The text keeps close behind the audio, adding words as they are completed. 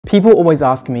People always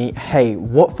ask me, hey,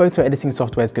 what photo editing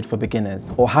software is good for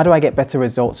beginners? Or how do I get better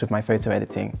results with my photo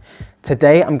editing?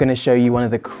 Today, I'm going to show you one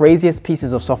of the craziest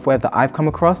pieces of software that I've come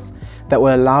across that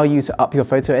will allow you to up your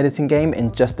photo editing game in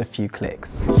just a few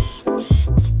clicks.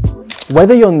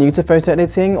 Whether you're new to photo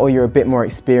editing or you're a bit more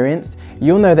experienced,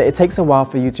 you'll know that it takes a while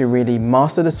for you to really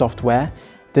master the software,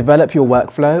 develop your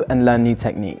workflow, and learn new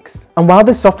techniques. And while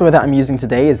the software that I'm using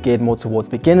today is geared more towards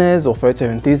beginners or photo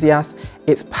enthusiasts,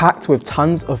 it's packed with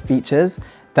tons of features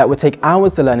that would take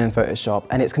hours to learn in Photoshop,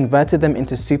 and it's converted them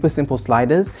into super simple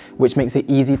sliders, which makes it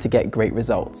easy to get great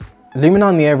results.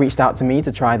 Luminar Neo reached out to me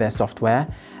to try their software,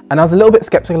 and I was a little bit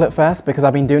skeptical at first because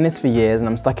I've been doing this for years and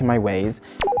I'm stuck in my ways.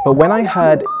 But when I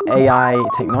heard AI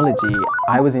technology,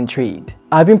 I was intrigued.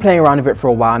 I've been playing around with it for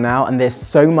a while now, and there's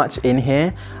so much in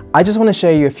here. I just want to show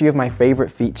you a few of my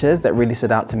favorite features that really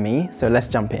stood out to me, so let's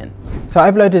jump in. So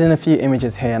I've loaded in a few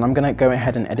images here, and I'm going to go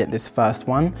ahead and edit this first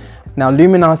one. Now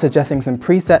Luminar is suggesting some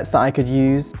presets that I could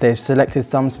use. They've selected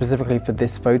some specifically for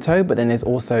this photo, but then there's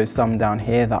also some down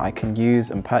here that I can use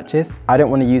and purchase. I don't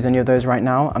want to use any of those right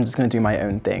now. I'm just going to do my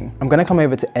own thing. I'm going to come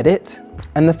over to edit,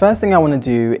 and the first thing I want to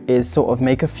do is sort of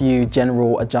make a few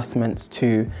general adjustments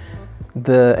to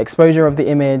the exposure of the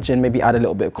image and maybe add a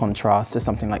little bit of contrast or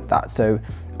something like that. So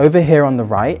over here on the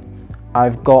right,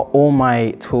 I've got all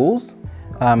my tools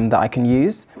that I can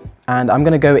use, and I'm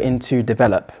going to go into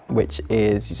develop, which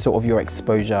is sort of your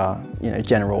exposure,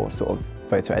 general sort of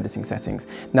photo editing settings.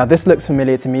 Now this looks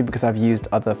familiar to me because I've used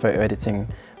other photo editing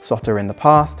software in the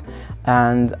past,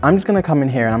 and I'm just going to come in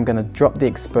here and I'm going to drop the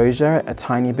exposure a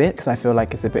tiny bit because I feel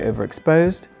like it's a bit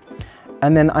overexposed,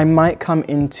 and then I might come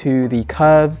into the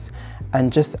curves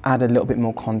and just add a little bit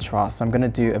more contrast. So I'm going to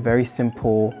do a very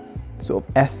simple sort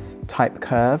of S-type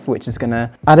curve, which is going to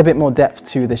add a bit more depth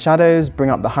to the shadows, bring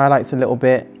up the highlights a little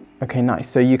bit. Okay, nice.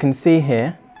 So you can see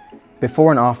here,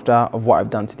 before and after of what I've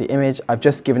done to the image. I've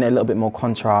just given it a little bit more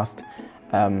contrast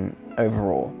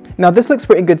overall. Now this looks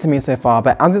pretty good to me so far,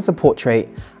 but as it's a portrait,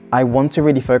 I want to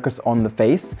really focus on the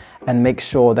face and make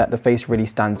sure that the face really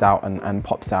stands out and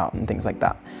pops out and things like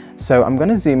that. So I'm going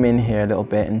to zoom in here a little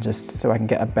bit and just so I can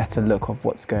get a better look of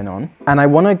what's going on. And I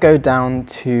want to go down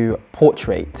to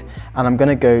portrait, and I'm going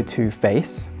to go to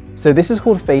face. So this is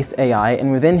called Face AI,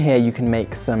 and within here you can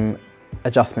make some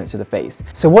adjustments to the face.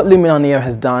 So what Luminar Neo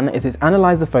has done is it's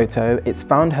analyzed the photo, it's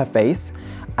found her face,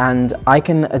 and I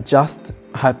can adjust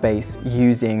her face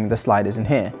using the sliders in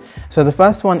here. So the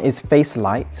first one is Face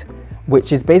Light,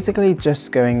 which is basically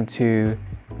just going to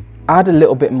add a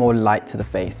little bit more light to the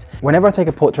face. Whenever I take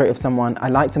a portrait of someone, I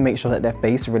like to make sure that their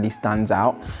face really stands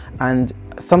out, and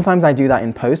sometimes I do that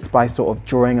in post by sort of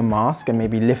drawing a mask and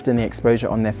maybe lifting the exposure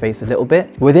on their face a little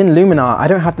bit. Within Luminar, I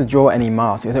don't have to draw any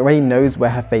mask because it already knows where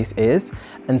her face is,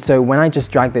 and so when I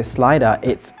just drag this slider,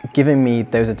 it's giving me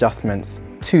those adjustments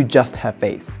to just her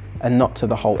face and not to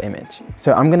the whole image.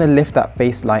 So I'm gonna lift that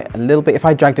face light a little bit. If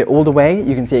I dragged it all the way,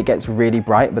 you can see it gets really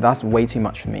bright, but that's way too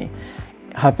much for me.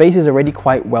 Her face is already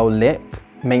quite well lit,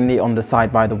 mainly on the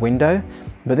side by the window,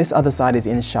 but this other side is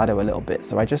in shadow a little bit.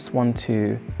 So I just want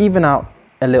to even out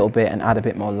a little bit and add a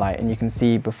bit more light, and you can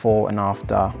see before and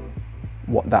after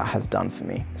what that has done for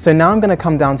me. So now I'm gonna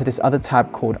come down to this other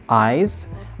tab called Eyes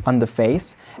under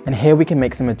Face, and here we can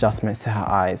make some adjustments to her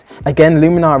eyes. Again,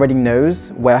 Luminar already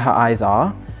knows where her eyes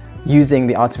are using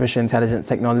the artificial intelligence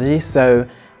technology. So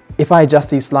if I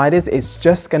adjust these sliders, it's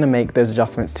just going to make those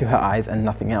adjustments to her eyes and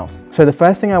nothing else. So the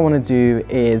first thing I want to do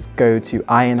is go to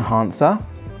Eye Enhancer.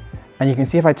 And you can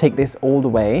see if I take this all the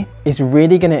way, it's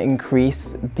really going to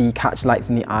increase the catch lights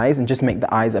in the eyes and just make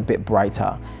the eyes a bit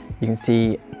brighter. You can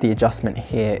see the adjustment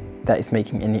here that it's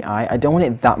making in the eye. I don't want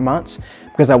it that much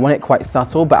because I want it quite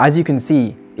subtle, but as you can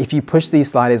see, if you push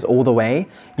these sliders all the way,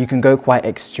 you can go quite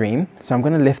extreme. So I'm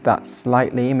going to lift that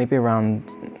slightly, maybe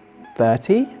around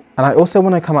 30. And I also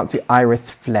want to come up to Iris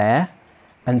Flare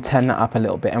and turn that up a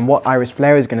little bit. And what Iris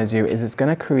Flare is going to do is it's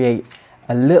going to create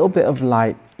a little bit of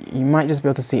light. You might just be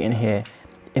able to see it in here,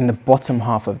 in the bottom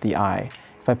half of the eye.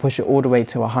 If I push it all the way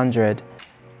to 100,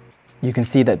 you can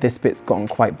see that this bit's gotten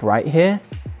quite bright here.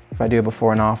 If I do a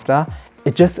before and after,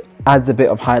 it just adds a bit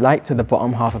of highlight to the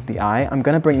bottom half of the eye. I'm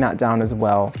going to bring that down as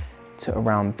well to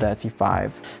around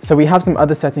 35. So we have some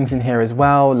other settings in here as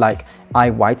well, like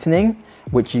eye whitening,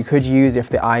 which you could use if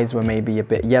the eyes were maybe a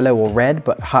bit yellow or red,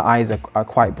 but her eyes are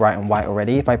quite bright and white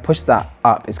already. If I push that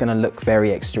up, it's going to look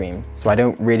very extreme. So I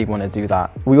don't really want to do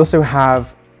that. We also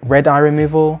have red eye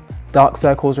removal, dark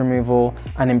circles removal,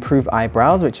 and improve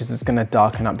eyebrows, which is just gonna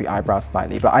darken up the eyebrows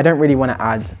slightly, but I don't really wanna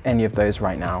add any of those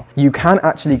right now. You can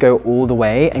actually go all the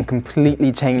way and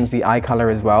completely change the eye color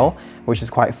as well, which is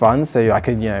quite fun. So I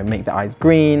could, you know, make the eyes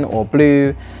green or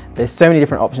blue. There's so many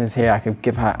different options here. I could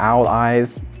give her owl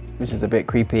eyes, which is a bit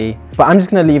creepy, but I'm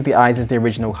just gonna leave the eyes as the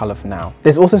original color for now.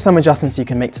 There's also some adjustments you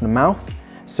can make to the mouth.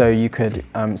 So you could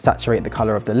saturate the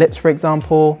color of the lips, for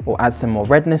example, or add some more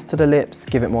redness to the lips,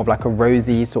 give it more of like a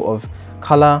rosy sort of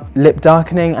color, lip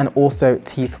darkening, and also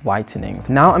teeth whitening.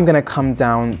 So now I'm gonna come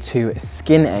down to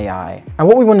skin AI. And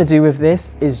what we wanna do with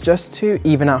this is just to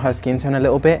even out her skin tone a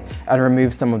little bit and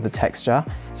remove some of the texture.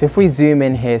 So if we zoom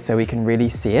in here so we can really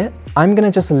see it, I'm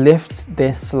gonna just lift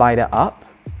this slider up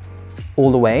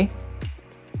all the way.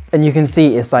 And you can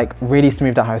see it's like really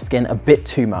smoothed out her skin a bit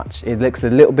too much. It looks a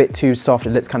little bit too soft,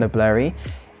 it looks kind of blurry.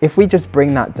 If we just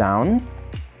bring that down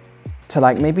to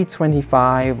like maybe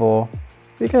 25, or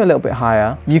we go a little bit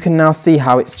higher, you can now see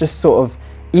how it's just sort of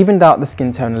evened out the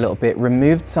skin tone a little bit,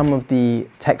 removed some of the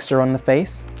texture on the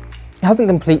face. It hasn't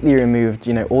completely removed,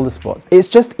 you know, all the spots. It's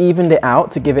just evened it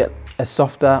out to give it a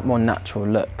softer, more natural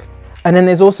look. And then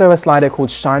there's also a slider called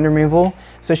shine removal.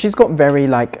 So she's got very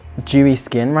like dewy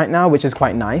skin right now, which is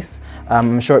quite nice.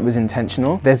 I'm sure it was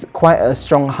intentional. There's quite a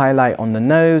strong highlight on the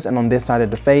nose and on this side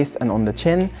of the face and on the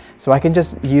chin. So I can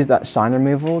just use that shine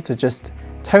removal to just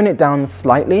tone it down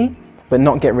slightly, but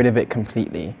not get rid of it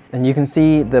completely. And you can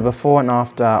see the before and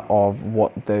after of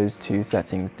what those two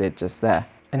settings did just there.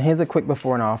 And here's a quick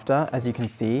before and after, as you can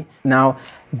see. Now,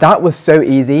 that was so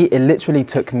easy. It literally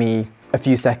took me a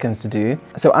few seconds to do.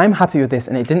 So I'm happy with this,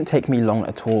 and it didn't take me long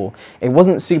at all. It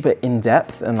wasn't super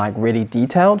in-depth and like really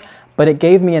detailed, but it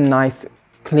gave me a nice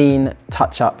clean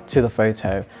touch up to the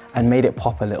photo and made it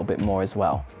pop a little bit more as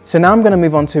well. So now I'm gonna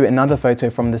move on to another photo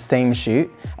from the same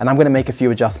shoot, and I'm gonna make a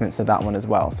few adjustments to that one as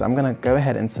well. So I'm gonna go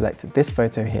ahead and select this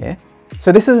photo here.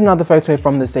 So this is another photo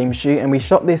from the same shoot, and we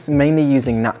shot this mainly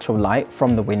using natural light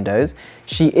from the windows.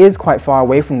 She is quite far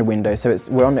away from the window, so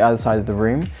we're on the other side of the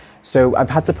room. So I've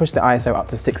had to push the ISO up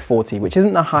to 640, which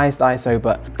isn't the highest ISO,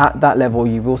 but at that level,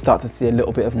 you will start to see a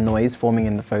little bit of noise forming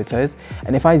in the photos.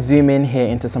 And if I zoom in here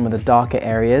into some of the darker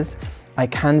areas, I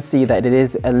can see that it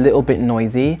is a little bit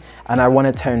noisy, and I want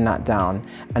to tone that down.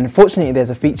 And unfortunately,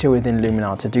 there's a feature within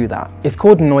Luminar to do that. It's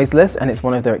called Noiseless, and it's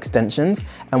one of their extensions.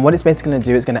 And what it's basically going to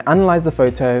do is going to analyze the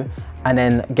photo and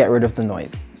then get rid of the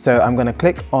noise. So I'm going to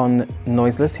click on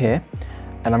Noiseless here,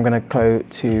 and I'm gonna go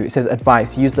to, it says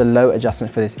advice, use the low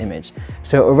adjustment for this image.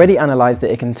 So it already analyzed it,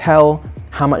 it can tell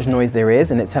how much noise there is,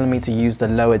 and it's telling me to use the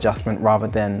low adjustment rather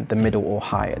than the middle or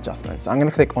high adjustment. So I'm gonna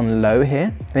click on low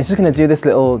here, and it's just gonna do this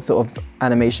little sort of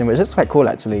animation, which looks quite cool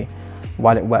actually,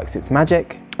 while it works its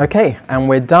magic. Okay, and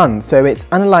we're done. So it's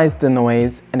analyzed the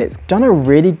noise, and it's done a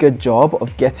really good job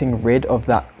of getting rid of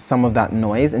some of that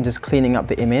noise and just cleaning up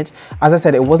the image. As I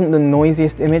said, it wasn't the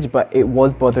noisiest image, but it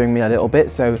was bothering me a little bit.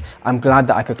 So I'm glad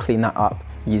that I could clean that up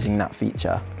using that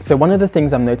feature. So one of the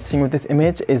things I'm noticing with this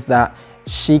image is that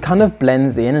she kind of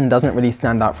blends in and doesn't really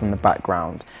stand out from the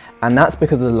background. And that's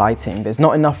because of the lighting. There's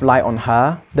not enough light on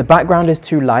her. The background is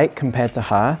too light compared to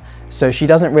her, so she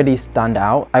doesn't really stand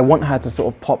out. I want her to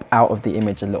sort of pop out of the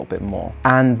image a little bit more.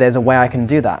 And there's a way I can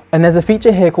do that. And there's a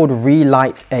feature here called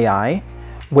Relight AI,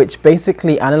 which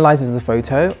basically analyzes the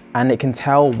photo, and it can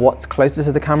tell what's closer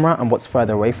to the camera and what's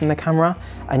further away from the camera,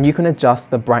 and you can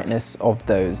adjust the brightness of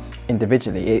those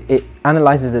individually. It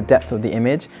analyzes the depth of the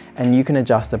image, and you can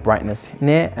adjust the brightness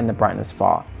near and the brightness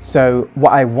far. So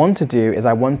what I want to do is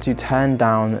I want to turn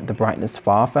down the brightness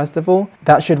far first of all.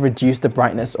 That should reduce the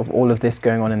brightness of all of this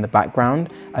going on in the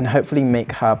background and hopefully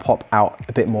make her pop out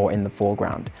a bit more in the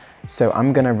foreground. So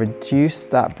I'm gonna reduce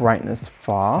that brightness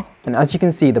far. And as you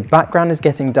can see, the background is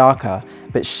getting darker,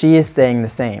 but she is staying the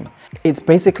same. It's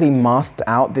basically masked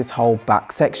out this whole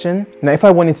back section. Now, if I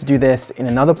wanted to do this in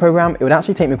another program, it would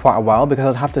actually take me quite a while because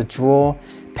I'd have to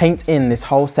paint in this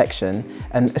whole section,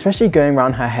 and especially going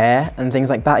around her hair and things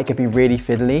like that, it could be really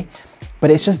fiddly. But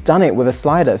it's just done it with a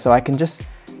slider, so I can just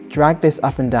drag this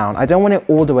up and down. I don't want it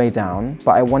all the way down,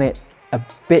 but I want it a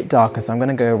bit darker, so I'm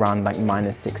gonna go around like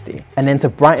 -60. And then to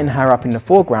brighten her up in the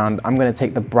foreground, I'm gonna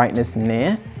take the brightness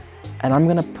near, and I'm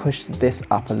gonna push this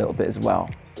up a little bit as well.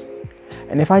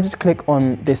 And if I just click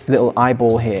on this little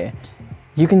eyeball here,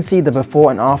 you can see the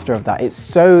before and after of that. It's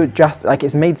so drastic, like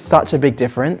it's made such a big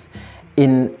difference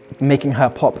in making her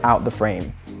pop out the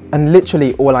frame. And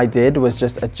literally all I did was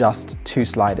just adjust 2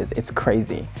 sliders. It's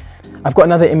crazy. I've got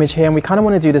another image here, and we kind of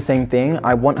want to do the same thing.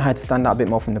 I want her to stand out a bit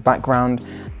more from the background.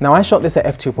 Now I shot this at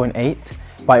f2.8,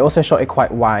 but I also shot it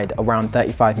quite wide, around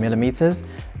 35mm.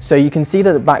 So you can see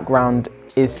that the background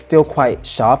is still quite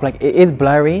sharp. Like, it is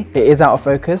blurry, it is out of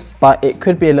focus, but it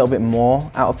could be a little bit more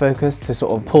out of focus to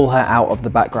sort of pull her out of the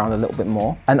background a little bit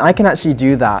more. And I can actually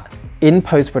do that in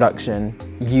post-production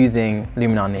using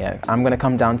Luminar Neo. I'm gonna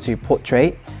come down to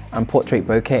Portrait and Portrait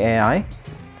Bokeh AI.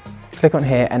 Click on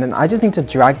here, and then I just need to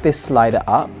drag this slider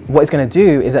up. What it's going to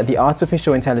do is that the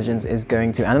artificial intelligence is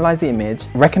going to analyze the image,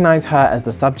 recognize her as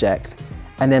the subject,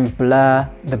 and then blur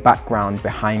the background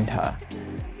behind her.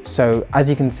 So as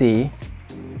you can see,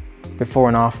 before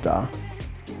and after,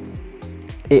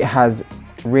 it has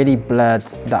really blurred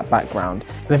that background.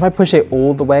 And if I push it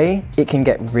all the way, it can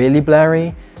get really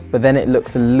blurry, but then it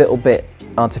looks a little bit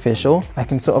artificial. I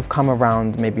can sort of come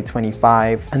around maybe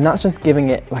 25, and that's just giving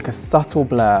it like a subtle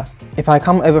blur. If I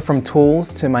come over from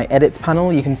tools to my edits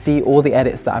panel, you can see all the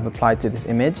edits that I've applied to this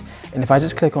image. And if I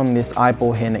just click on this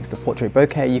eyeball here next to Portrait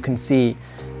Bokeh, you can see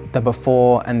the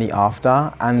before and the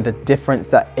after and the difference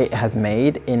that it has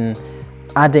made in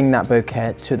adding that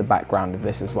bokeh to the background of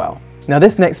this as well. Now,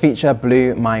 this next feature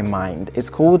blew my mind. It's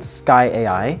called Sky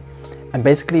AI. And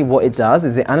basically what it does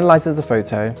is it analyzes the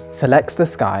photo, selects the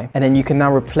sky, and then you can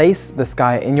now replace the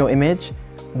sky in your image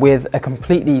with a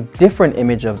completely different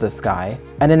image of the sky.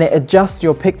 And then it adjusts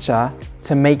your picture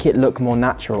to make it look more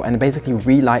natural and basically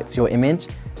relights your image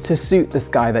to suit the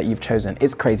sky that you've chosen.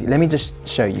 It's crazy. Let me just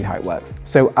show you how it works.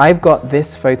 So I've got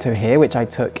this photo here, which I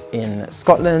took in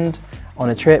Scotland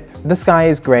on a trip. The sky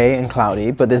is gray and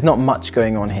cloudy, but there's not much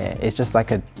going on here. It's just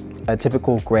like a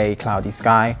typical grey cloudy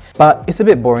sky, but it's a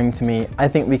bit boring to me. I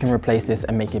think we can replace this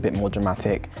and make it a bit more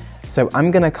dramatic. So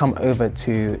I'm gonna come over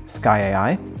to Sky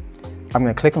AI. I'm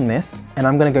gonna click on this and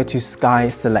I'm gonna go to Sky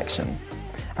Selection.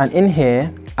 And in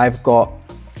here, I've got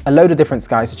a load of different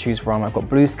skies to choose from. I've got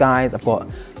blue skies, I've got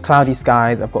cloudy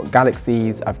skies, I've got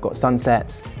galaxies, I've got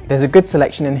sunsets. There's a good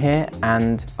selection in here,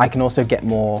 and I can also get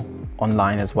more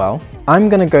online as well. I'm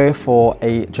gonna go for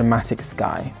a dramatic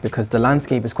sky because the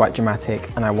landscape is quite dramatic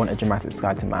and I want a dramatic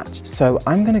sky to match. So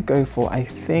I'm gonna go for, I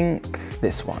think,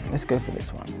 this one. Let's go for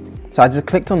this one. So I just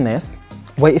clicked on this,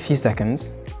 wait a few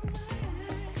seconds.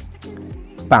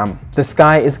 Bam, the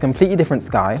sky is a completely different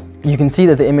sky. You can see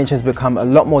that the image has become a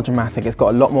lot more dramatic. It's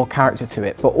got a lot more character to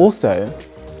it, but also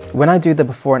when I do the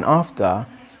before and after,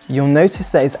 you'll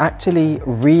notice that it's actually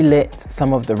relit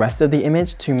some of the rest of the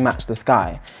image to match the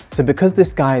sky. So because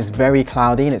this sky is very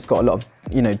cloudy and it's got a lot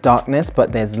of, darkness,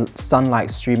 but there's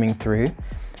sunlight streaming through,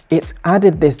 it's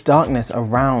added this darkness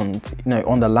around,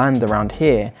 on the land around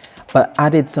here, but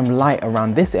added some light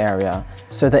around this area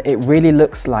so that it really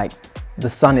looks like the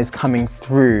sun is coming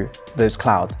through those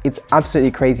clouds. It's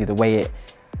absolutely crazy the way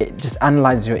it just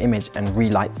analyzes your image and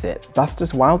relights it. That's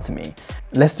just wild to me.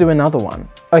 Let's do another one.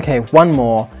 Okay, one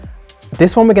more.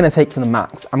 This one we're gonna take to the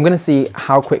max. I'm gonna see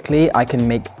how quickly I can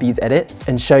make these edits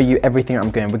and show you everything I'm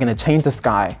doing. We're gonna change the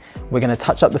sky. We're gonna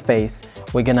touch up the face.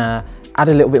 We're gonna add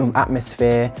a little bit of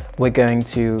atmosphere. We're going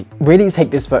to really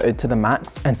take this photo to the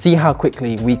max and see how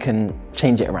quickly we can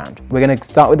change it around. We're gonna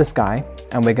start with the sky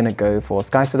and we're gonna go for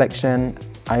sky selection.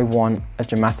 I want a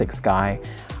dramatic sky.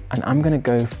 And I'm gonna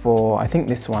go for, I think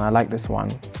this one, I like this one.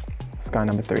 Sky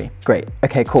number 3. Great,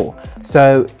 okay, cool.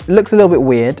 So it looks a little bit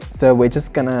weird. So we're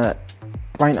just gonna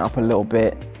brighten it up a little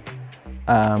bit.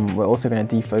 We're also gonna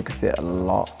defocus it a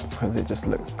lot because it just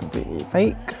looks completely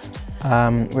fake.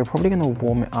 We're probably gonna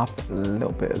warm it up a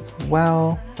little bit as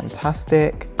well.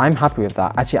 Fantastic. I'm happy with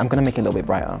that. Actually, I'm gonna make it a little bit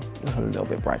brighter. A little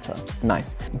bit brighter,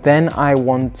 nice. Then I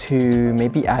want to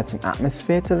maybe add some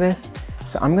atmosphere to this.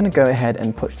 So I'm gonna go ahead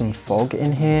and put some fog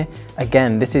in here.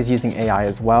 Again, this is using AI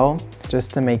as well,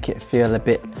 just to make it feel a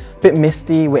bit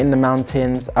misty. We're in the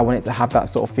mountains. I want it to have that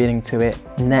sort of feeling to it.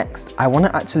 Next, I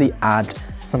wanna actually add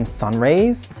some sun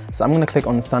rays. So I'm gonna click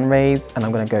on sun rays and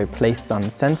I'm gonna go place sun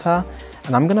center.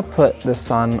 And I'm gonna put the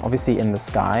sun obviously in the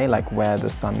sky, like where the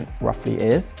sun roughly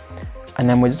is. And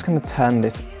then we're just gonna turn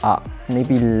this up.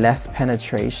 Maybe less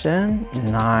penetration,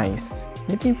 nice.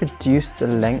 Maybe reduce the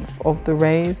length of the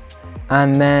rays.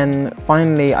 And then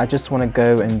finally, I just want to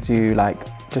go and do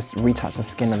just retouch the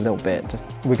skin a little bit.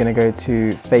 We're going to go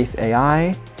to Face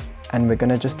AI and we're going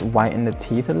to just whiten the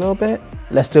teeth a little bit.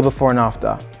 Let's do before and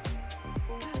after.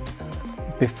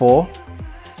 Before,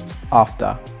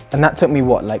 after. And that took me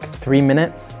what, like 3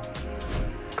 minutes?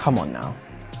 Come on now.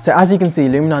 So as you can see,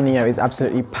 Luminar Neo is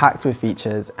absolutely packed with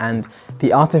features, and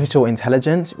the artificial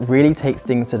intelligence really takes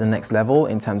things to the next level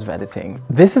in terms of editing.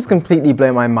 This has completely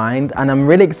blown my mind, and I'm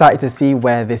really excited to see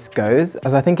where this goes,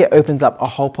 as I think it opens up a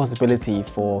whole possibility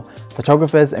for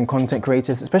photographers and content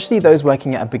creators, especially those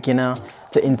working at a beginner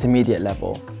to intermediate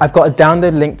level. I've got a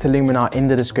download link to Luminar in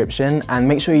the description, and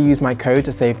make sure you use my code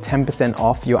to save 10%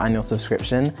 off your annual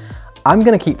subscription. I'm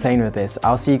gonna keep playing with this.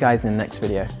 I'll see you guys in the next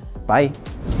video. Bye.